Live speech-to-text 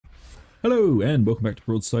Hello and welcome back to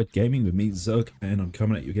Broadside Gaming with me, Zug, and I'm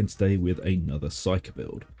coming at you again today with another Psyker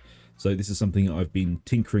build. So this is something I've been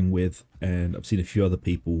tinkering with, and I've seen a few other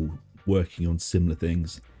people working on similar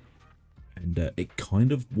things, and it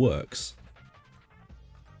kind of works.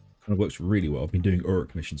 Kind of works really well. I've been doing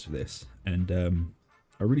Auric missions for this, and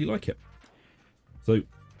I really like it. So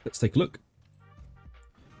let's take a look.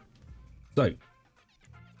 So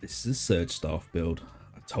this is a Surge Staff build.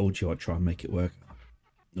 I told you I'd try and make it work.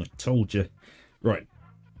 I told you. Right.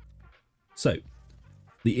 So,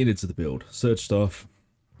 the innards of the build. Surge Staff.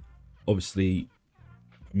 Obviously,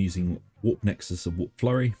 I'm using Warp Nexus and Warp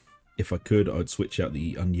Flurry. If I could, I'd switch out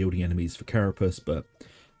the unyielding enemies for Carapace, but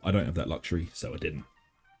I don't have that luxury, so I didn't.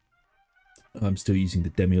 I'm still using the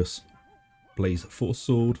Demios Blaze Force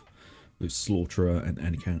Sword with Slaughterer and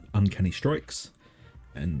Uncanny Strikes.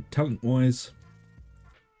 And talent-wise,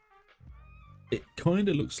 it kind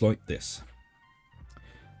of looks like this.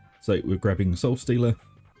 So we're grabbing Soul Stealer,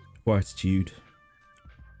 Quietude,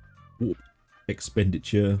 Warp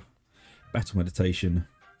Expenditure, Battle Meditation,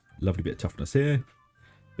 lovely bit of toughness here,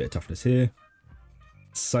 bit of toughness here,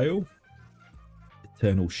 Sail,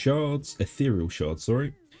 Ethereal Shards,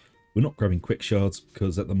 sorry. We're not grabbing Quick Shards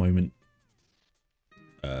because at the moment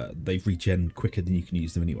they've regen quicker than you can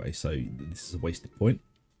use them anyway, so this is a wasted point.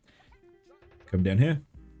 Come down here.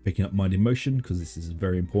 Picking up Mind in Motion, because this is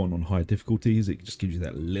very important on higher difficulties. It just gives you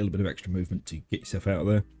that little bit of extra movement to get yourself out of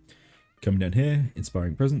there. Coming down here,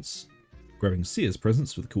 Inspiring Presence. Grabbing Seer's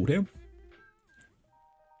Presence with a cooldown.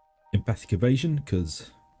 Empathic Evasion, because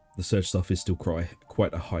the Surge Staff is still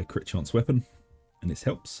quite a high crit chance weapon, and this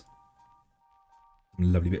helps.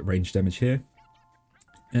 Lovely bit of range damage here.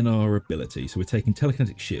 And our ability. So we're taking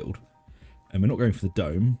Telekinetic Shield, and we're not going for the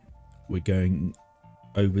dome. We're going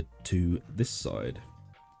over to this side.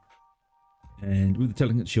 And with the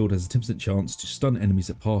Telekinetic Shield, has a 10% chance to stun enemies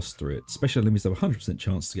that pass through it. Special enemies have a 100%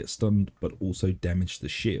 chance to get stunned, but also damage the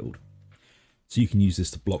shield. So you can use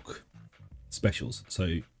this to block specials.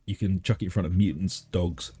 So you can chuck it in front of mutants,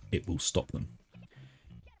 dogs, it will stop them.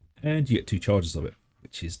 And you get 2 charges of it,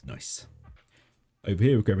 which is nice. Over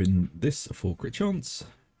here, we're grabbing this for crit chance.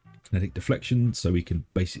 Kinetic Deflection, so we can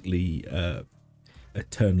basically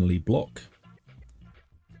eternally block.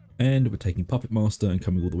 And we're taking Puppet Master and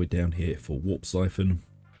coming all the way down here for Warp Siphon,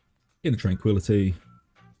 Inner Tranquility,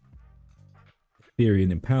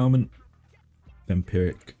 Ethereal Empowerment,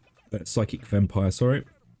 Psychic Vampire, sorry,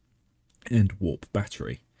 and Warp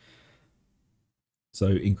Battery. So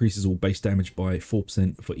increases all base damage by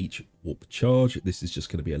 4% for each Warp charge. This is just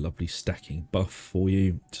going to be a lovely stacking buff for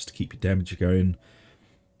you, just to keep your damage going.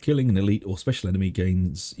 Killing an elite or special enemy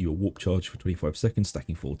gains your Warp charge for 25 seconds,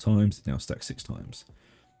 stacking 4 times. It now stacks 6 times.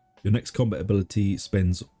 Your next combat ability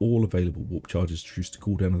spends all available warp charges to reduce the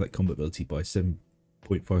cooldown of that combat ability by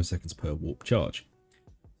 7.5 seconds per warp charge.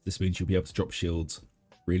 This means you'll be able to drop shields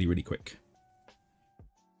really, really quick.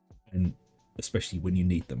 And especially when you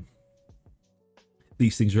need them.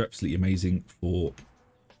 These things are absolutely amazing for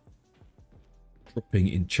dropping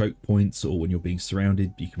in choke points, or when you're being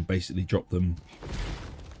surrounded, you can basically drop them.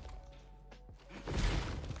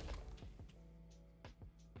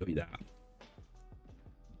 Look at that.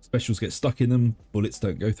 Specials get stuck in them, bullets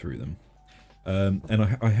don't go through them.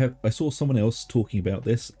 And I saw someone else talking about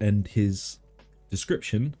this, and his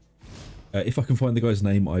description, if I can find the guy's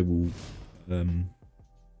name, I will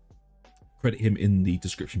credit him in the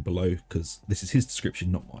description below, because this is his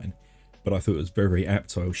description, not mine. But I thought it was very, very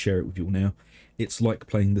apt, so I'll share it with you all now. It's like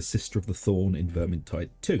playing the Sister of the Thorn in Vermintide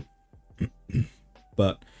 2.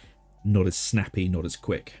 But not as snappy, not as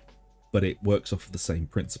quick. But it works off of the same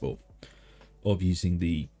principle of using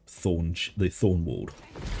the thorn ward,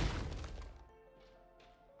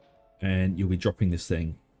 and you'll be dropping this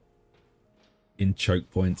thing in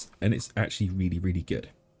choke points, and it's actually really, really good.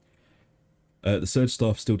 The Surge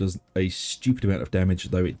Staff still does a stupid amount of damage,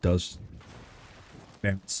 though it does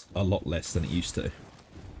bounce a lot less than it used to.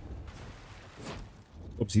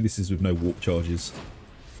 Obviously this is with no warp charges,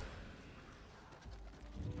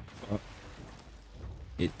 but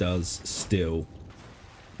it does still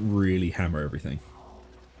really hammer everything.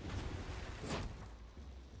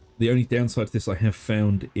 The only downside to this I have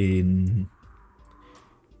found in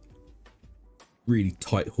really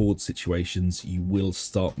tight horde situations, you will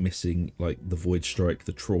start missing like the Void Strike,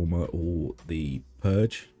 the Trauma, or the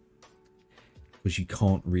Purge, because you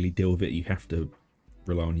can't really deal with it. You have to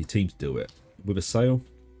rely on your team to deal with it. With a Sail,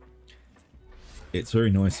 it's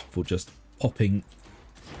very nice for just popping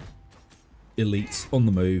elites on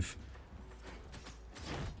the move.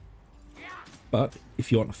 But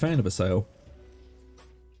if you aren't a fan of a Sail,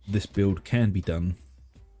 this build can be done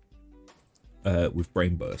with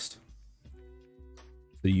Brain Burst.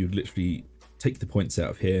 So you'd literally take the points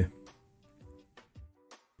out of here,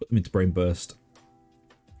 put them into Brain Burst,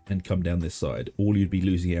 and come down this side. All you'd be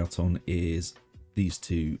losing out on is these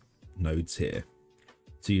two nodes here.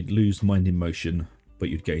 So you'd lose Mind in Motion, but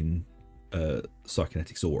you'd gain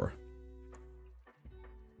Psykinetic's Aura.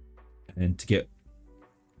 And to get,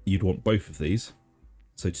 you'd want both of these.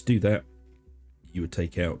 So to do that, you would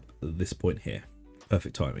take out this point here.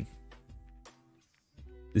 Perfect timing.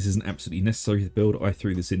 This isn't absolutely necessary to build. I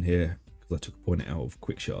threw this in here because I took a point out of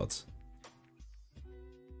quick shards.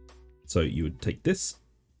 So you would take this,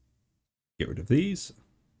 get rid of these,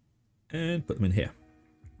 and put them in here.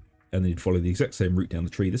 And then you'd follow the exact same route down the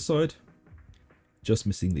tree this side, just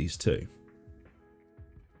missing these two.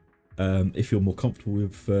 If you're more comfortable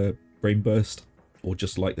with Brain Burst, or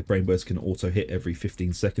just like the Brain Burst can auto hit every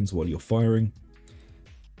 15 seconds while you're firing,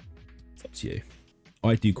 it's up to you.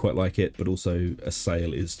 I do quite like it, but also a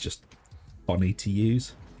sail is just funny to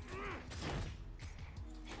use.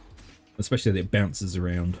 Especially that it bounces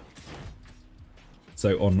around.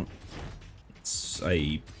 So on,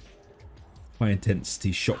 say, high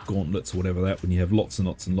intensity shock gauntlets or whatever that, when you have lots and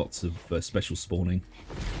lots and lots of special spawning,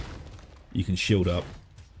 you can shield up,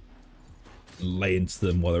 lay into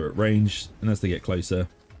them while they're at range, and as they get closer,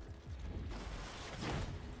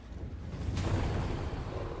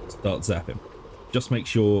 start zapping. Just make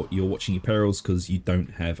sure you're watching your perils, because you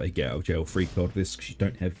don't have a get out of jail free card for this, because you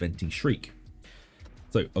don't have Venting Shriek.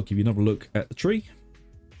 So I'll give you another look at the tree.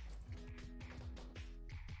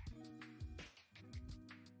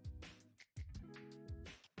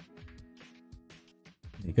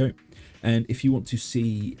 There you go. And if you want to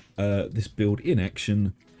see this build in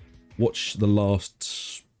action, watch the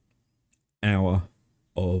last hour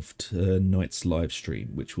of tonight's live stream,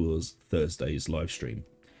 which was Thursday's live stream,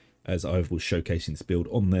 as I was showcasing this build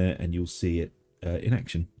on there, and you'll see it in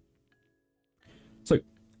action. So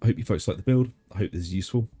I hope you folks like the build. I hope this is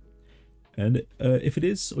useful, and if it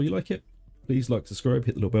is, or you like it, please like, subscribe,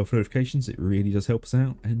 hit the little bell for notifications. It really does help us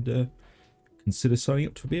out, and consider signing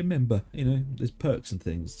up to be a member. You know, there's perks and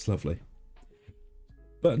things. It's lovely.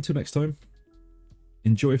 But until next time,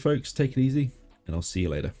 enjoy folks, take it easy, and I'll see you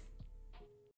later.